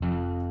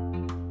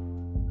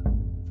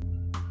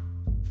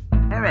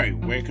Alright,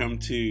 welcome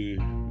to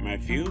my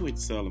view with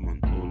Solomon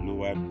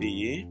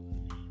Oluwabiye.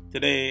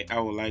 Today I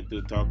would like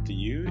to talk to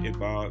you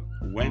about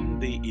when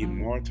the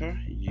immortal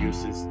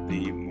uses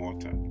the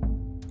immortal.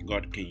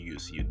 God can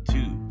use you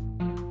too.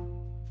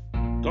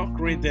 God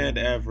created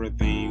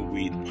everything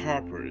with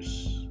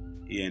purpose.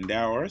 He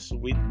endows us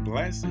with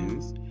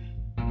blessings,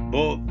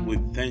 both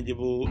with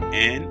tangible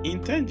and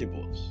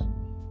intangibles.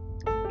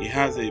 He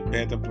has a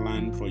better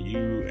plan for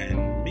you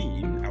and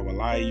me. Our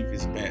life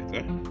is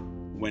better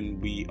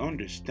when we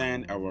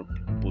understand our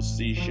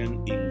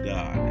position in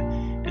God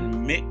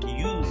and make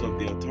use of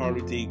the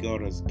authority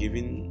God has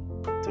given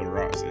to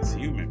us as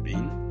human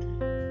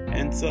beings.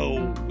 And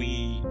so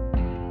we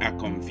are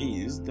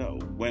convinced that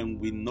when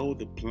we know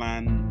the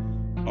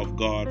plan of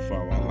God for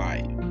our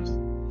lives,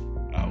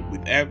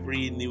 with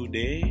every new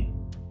day,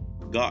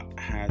 God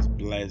has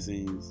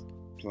blessings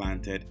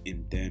planted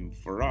in them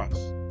for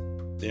us.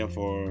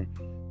 Therefore,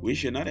 we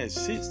should not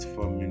exist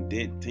for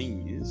mundane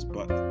things,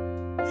 but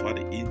for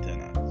the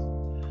eternal.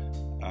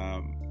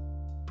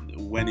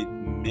 When it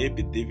may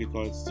be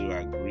difficult to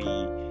agree,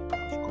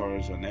 of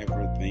course, on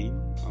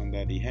everything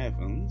under the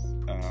heavens,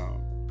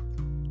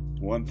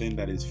 one thing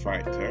that is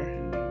vital,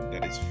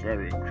 that is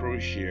very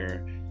crucial,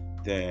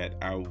 that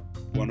I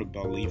want to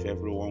believe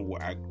everyone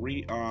will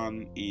agree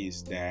on,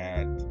 is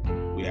that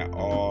we are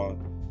all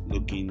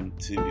looking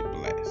to be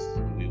blessed.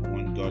 We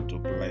want God to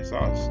bless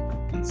us.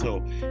 And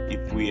so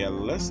if we are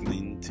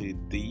listening to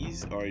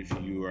these, or if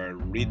you are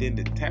reading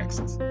the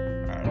text,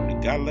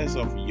 regardless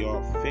of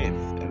your faith,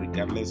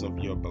 regardless of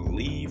your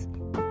belief,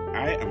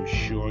 I am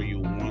sure you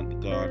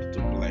want God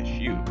to bless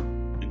you.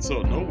 And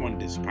so no one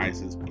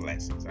despises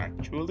blessings,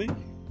 actually.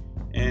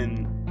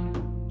 And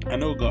I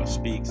know God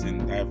speaks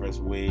in diverse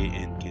ways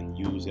and can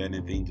use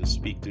anything to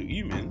speak to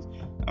humans.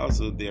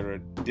 Also, there are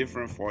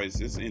different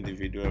voices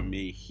individual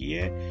may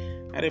hear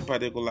at a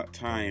particular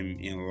time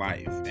in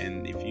life.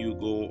 And if you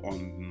go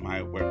on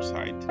my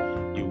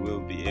website, you will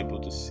be able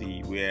to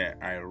see where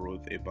I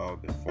wrote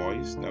about the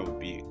voice. That would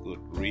be a good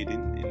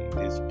reading in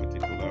this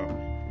particular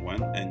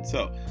one. And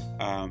so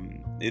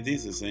it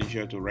is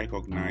essential to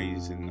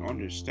recognize and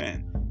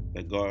understand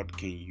that God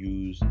can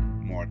use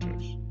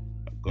mortals.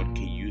 God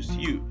can use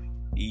you.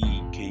 He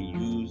can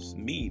use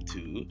me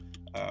too.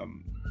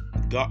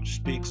 God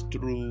speaks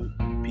through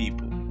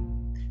people.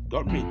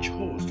 God may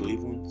choose to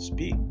even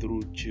speak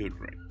through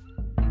children.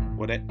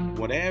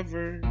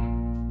 Whatever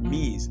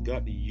means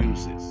God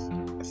uses,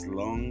 as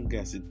long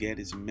as it gets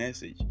his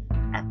message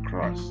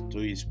across to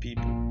his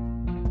people.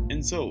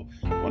 And so,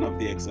 one of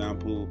the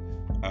examples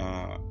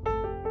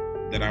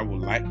that I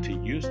would like to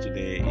use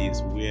today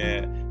is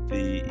where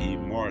the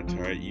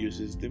immortal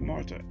uses the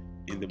mortal.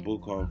 In the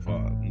book of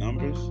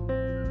Numbers,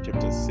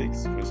 chapter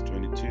 6, verse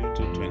 22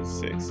 to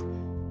 26.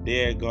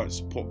 There God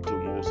spoke to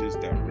Moses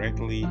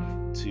directly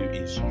to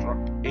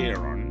instruct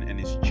Aaron and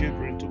his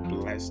children to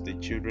bless the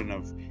children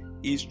of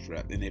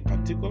Israel in a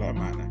particular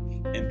manner.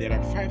 And there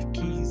are 5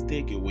 keys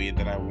takeaway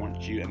that I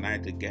want you and I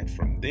to get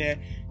from there.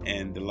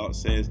 And the Lord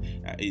says,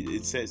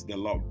 it says the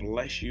Lord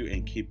bless you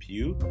and keep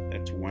you.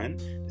 That's 1.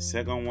 The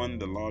second one,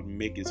 the Lord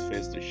make his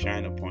face to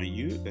shine upon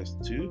you. That's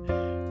 2.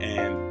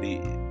 And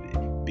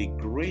be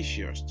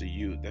gracious to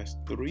you. That's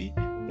 3.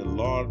 The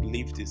Lord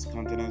lift his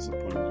countenance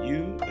upon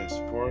you. That's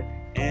 4.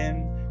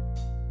 And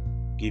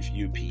give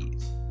you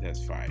peace.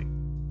 That's 5.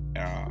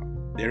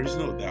 There is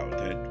no doubt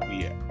that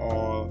we are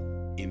all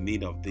in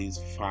need of these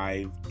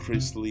 5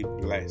 priestly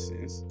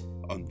blessings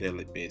on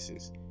daily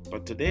basis.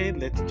 But today,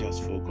 let's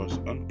just focus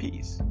on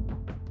peace.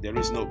 There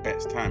is no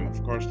best time,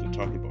 of course, to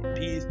talk about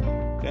peace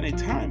than a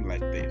time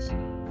like this,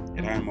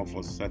 a time of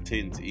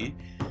uncertainty.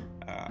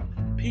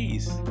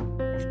 Peace,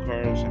 of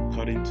course,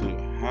 according to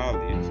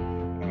Harris,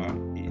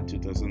 in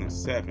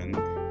 2007,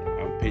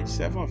 on page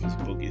 7 of his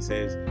book, he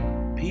says,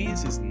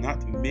 peace is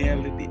not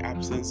merely the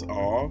absence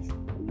of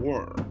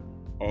war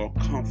or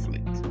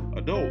conflict,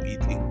 although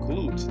it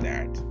includes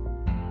that,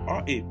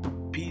 or a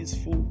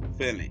peaceful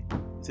feeling.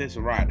 It says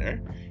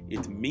rather,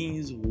 it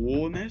means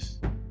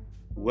wholeness,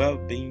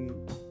 well-being,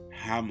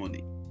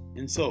 harmony.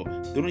 And so,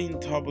 during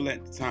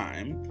turbulent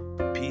time,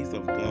 the peace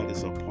of God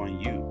is upon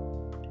you.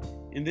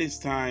 In this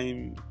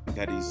time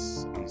that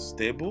is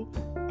unstable,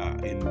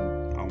 in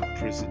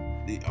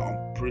the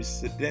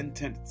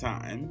unprecedented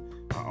time,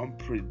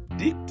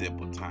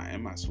 unpredictable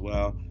time as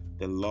well,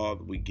 the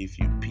Lord will give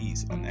you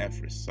peace on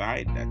every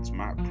side. That's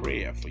my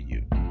prayer for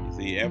you.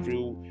 See,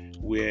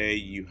 everywhere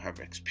you have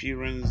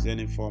experienced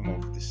any form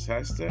of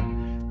disaster,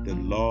 the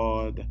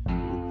Lord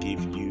will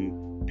give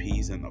you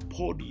peace and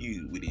uphold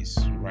you with his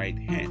right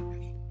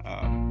hand.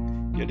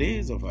 Your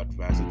days of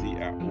adversity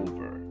are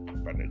over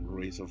by the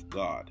grace of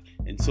God.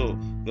 And so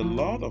the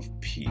Lord of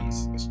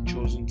peace has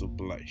chosen to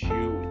bless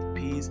you with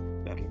peace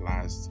that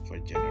lasts for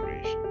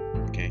generations.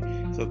 Okay,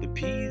 so the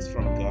peace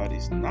from God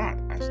is not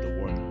as the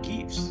world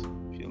gives.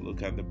 If you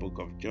look at the book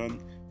of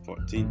John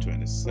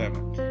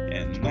 14:27,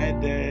 and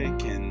neither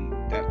can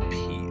that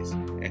peace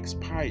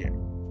expire.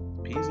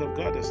 Peace of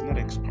God does not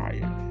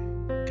expire.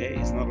 Okay,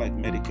 it's not like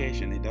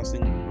medication, it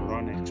doesn't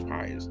run,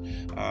 expires.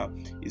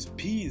 His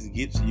peace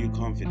gives you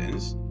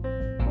confidence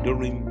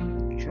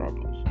during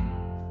troubles.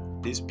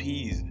 This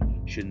peace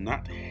should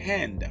not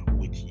end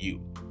with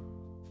you.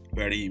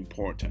 Very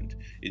important.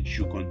 It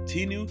should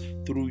continue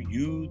through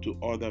you to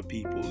other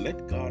people.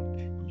 Let God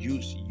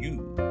use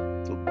you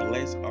to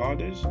bless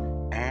others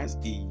as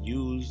He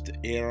used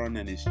Aaron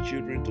and his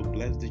children to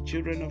bless the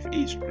children of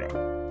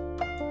Israel.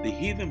 The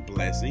hidden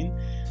blessing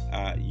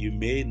you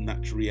may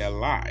not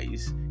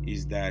realize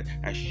is that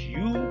as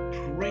you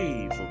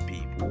pray for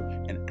people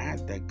and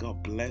ask that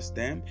God bless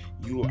them,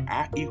 you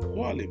are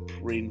equally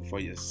praying for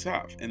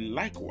yourself. And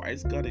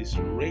likewise, God is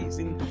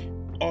raising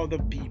other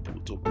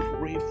people to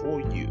pray for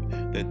you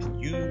that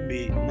you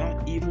may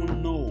not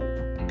even know.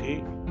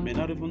 Okay, may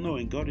not even know,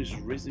 and God is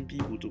raising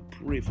people to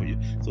pray for you.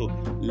 So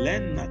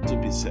learn not to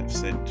be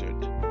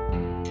self-centered.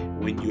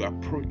 When you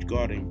approach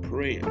God in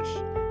prayers,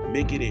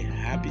 make it a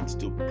habit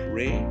to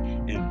pray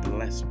and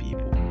bless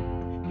people.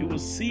 You will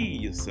see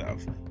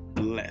yourself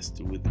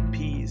blessed with the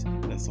peace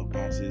that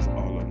surpasses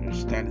all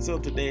understanding. So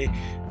today,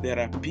 there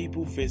are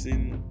people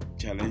facing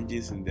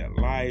challenges in their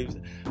lives.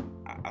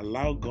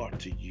 Allow God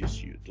to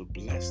use you to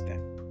bless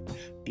them.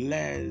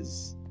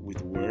 Bless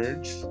with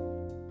words,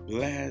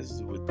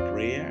 bless with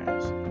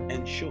prayers,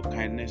 and show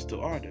kindness to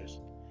others.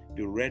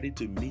 Be ready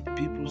to meet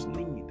people's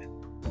need.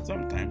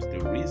 Sometimes the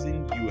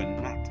reason you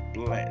are not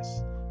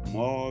blessed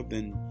more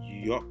than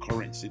your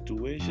current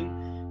situation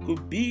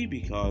could be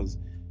because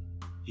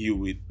you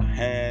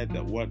withheld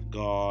what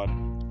God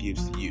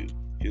gives you.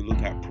 If you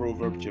look at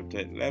Proverbs chapter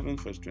 11,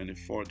 verse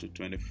 24 to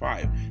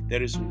 25,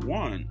 there is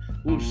one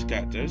who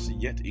scatters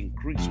yet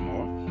increase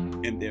more,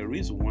 and there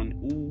is one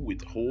who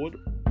withhold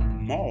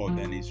more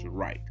than is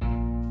right,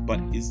 but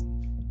is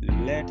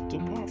led to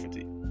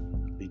poverty.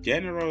 The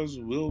generous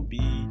will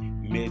be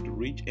made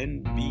rich,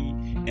 and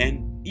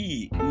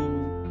he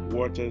who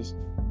waters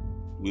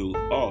will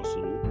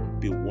also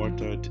be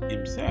watered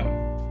himself.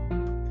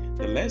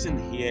 The lesson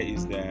here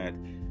is that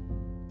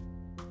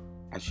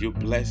as you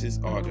blesses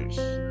others,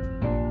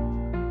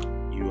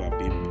 you are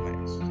being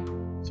blessed.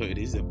 So it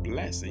is a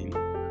blessing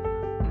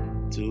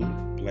to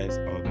bless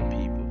other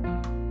people.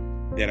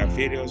 There are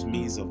various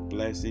means of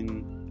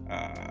blessing.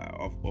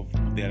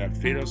 There are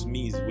various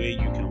means where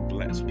you can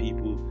bless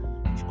people.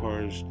 Of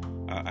course,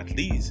 at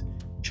least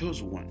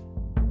choose one.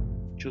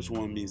 Choose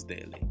one means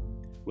daily.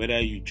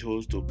 Whether you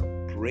chose to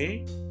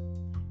pray,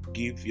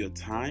 give your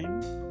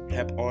time,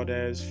 help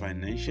others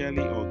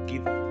financially, or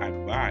give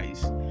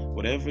advice,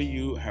 whatever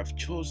you have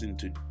chosen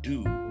to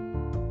do,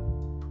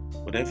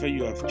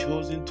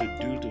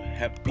 to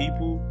help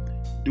people,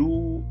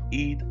 do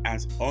it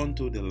as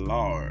unto the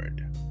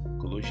Lord.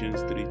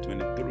 Colossians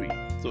 3:23.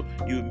 So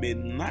you may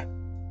not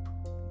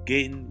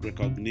gain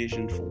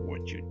recognition for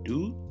what you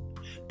do,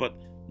 but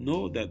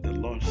know that the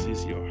Lord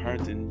sees your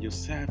heart and your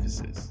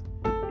services.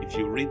 If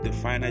you read the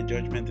final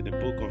judgment in the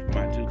book of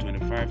Matthew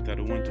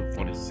 25:31 to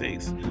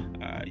 46,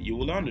 you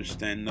will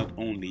understand not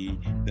only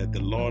that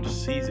the Lord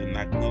sees and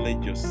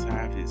acknowledges your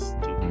service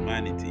to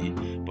humanity,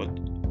 but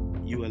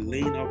you are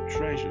laying up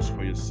treasures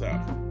for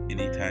yourself in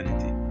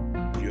eternity.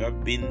 If you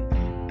have been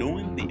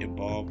doing the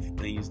above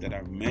things that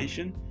I've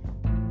mentioned,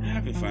 I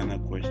have a final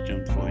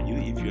question for you.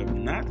 If you have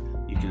not,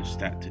 you can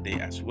start today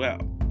as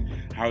well.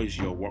 How is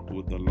your walk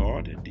with the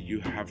Lord? Do you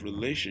have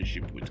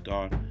relationship with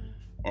God?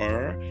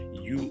 Or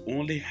you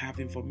only have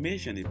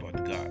information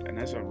about God? And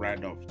as I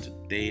write off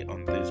today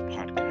on this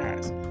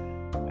podcast,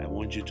 I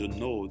want you to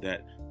know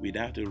that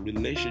without a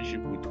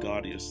relationship with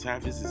God, your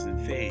service is in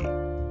vain.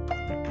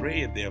 My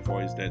prayer,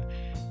 therefore, is that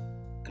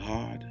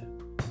God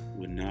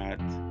will not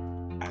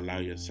allow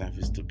your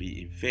service to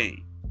be in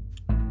vain.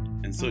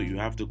 And so you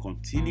have to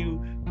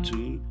continue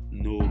to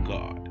know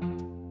God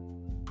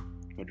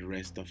for the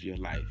rest of your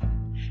life.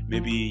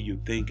 Maybe you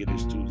think it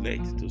is too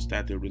late to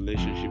start a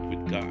relationship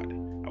with God.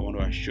 I want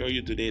to assure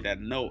you today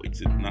that no, it's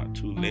not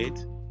too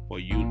late for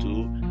you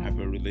to have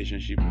a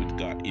relationship with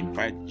God.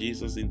 Invite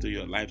Jesus into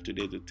your life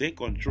today to take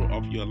control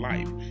of your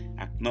life.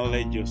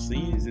 Acknowledge your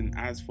sins and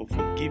ask for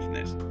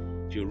forgiveness.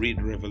 If you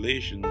read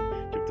Revelation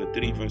chapter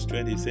 3 verse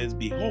 20, it says,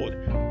 "Behold,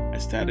 I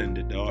stand at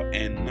the door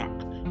and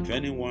knock. If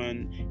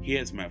anyone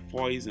hears my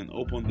voice and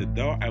opens the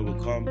door, I will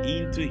come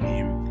into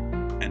him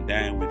and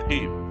dine with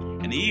him,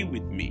 and he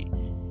with me."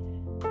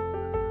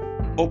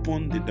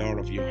 Open the door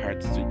of your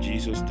heart to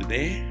Jesus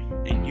today,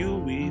 and you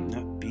will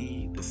not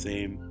be the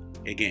same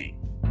again.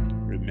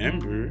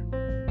 Remember,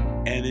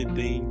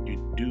 anything you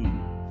do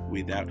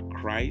without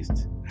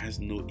Christ has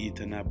no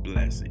eternal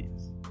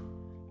blessings.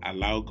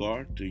 Allow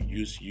God to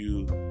use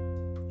you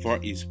for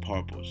His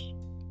purpose.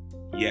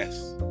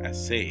 Yes, I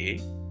say,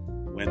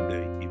 when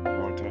the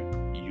immortal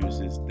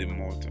uses the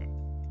mortal,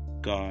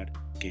 God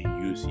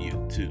can use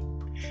you too.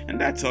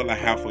 And that's all I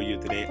have for you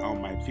today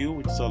on My View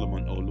with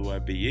Solomon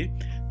Oluwabiyi.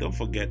 Don't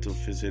forget to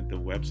visit the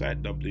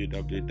website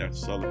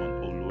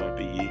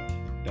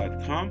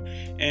www.solomonoluwabiyi.com,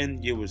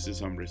 and you will see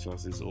some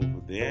resources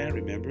over there.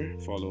 Remember,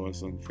 follow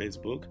us on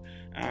Facebook.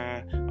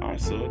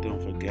 Also, don't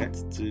forget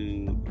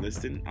to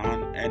listen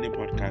on any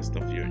podcast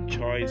of your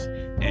choice,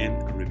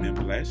 and remain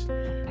blessed.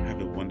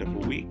 Have a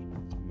wonderful week.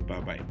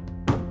 Bye-bye.